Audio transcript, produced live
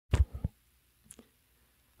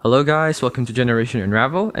Hello guys, welcome to Generation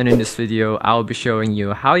Unravel, and in this video, I'll be showing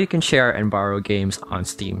you how you can share and borrow games on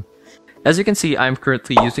Steam. As you can see, I'm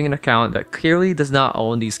currently using an account that clearly does not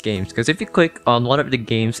own these games, because if you click on one of the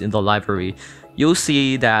games in the library, you'll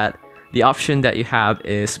see that the option that you have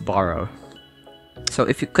is borrow. So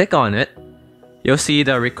if you click on it, you'll see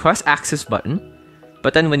the request access button,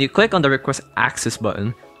 but then when you click on the request access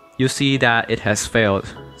button, you'll see that it has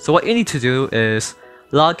failed. So what you need to do is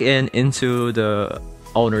log in into the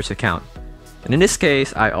owner's account, and in this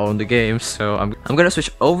case I own the game, so I'm gonna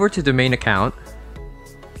switch over to the main account,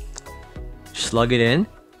 just log it in,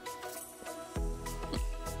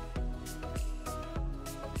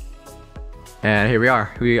 and here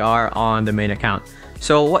we are on the main account.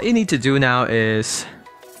 So what you need to do now is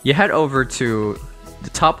you head over to the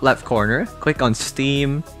top left corner, click on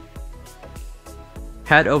Steam,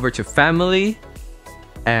 head over to Family,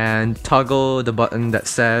 and toggle the button that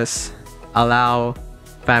says allow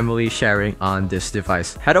family sharing on this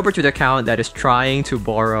device. Head over to the account that is trying to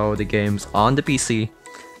borrow the games on the PC,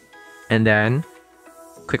 and then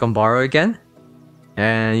click on borrow again,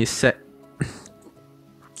 and you set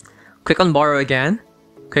click on borrow again,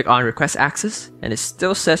 click on request access, and it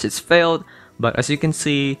still says it's failed, but as you can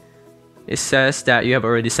see, it says that you have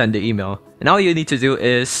already sent the email. And all you need to do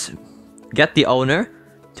is get the owner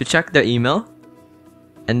to check their email,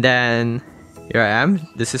 and then here I am.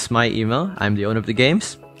 This is my email. I'm the owner of the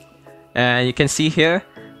games. And you can see here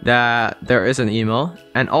that there is an email.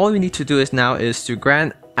 And all we need to do now is to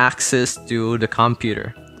grant access to the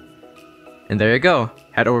computer. And there you go.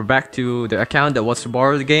 Head over back to the account that wants to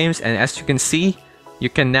borrow the games. And as you can see, you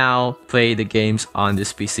can now play the games on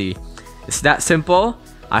this PC. It's that simple.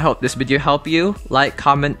 I hope this video helped you. Like,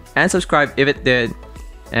 comment, and subscribe if it did.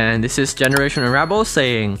 And this is Generation Unravel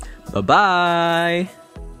saying bye-bye.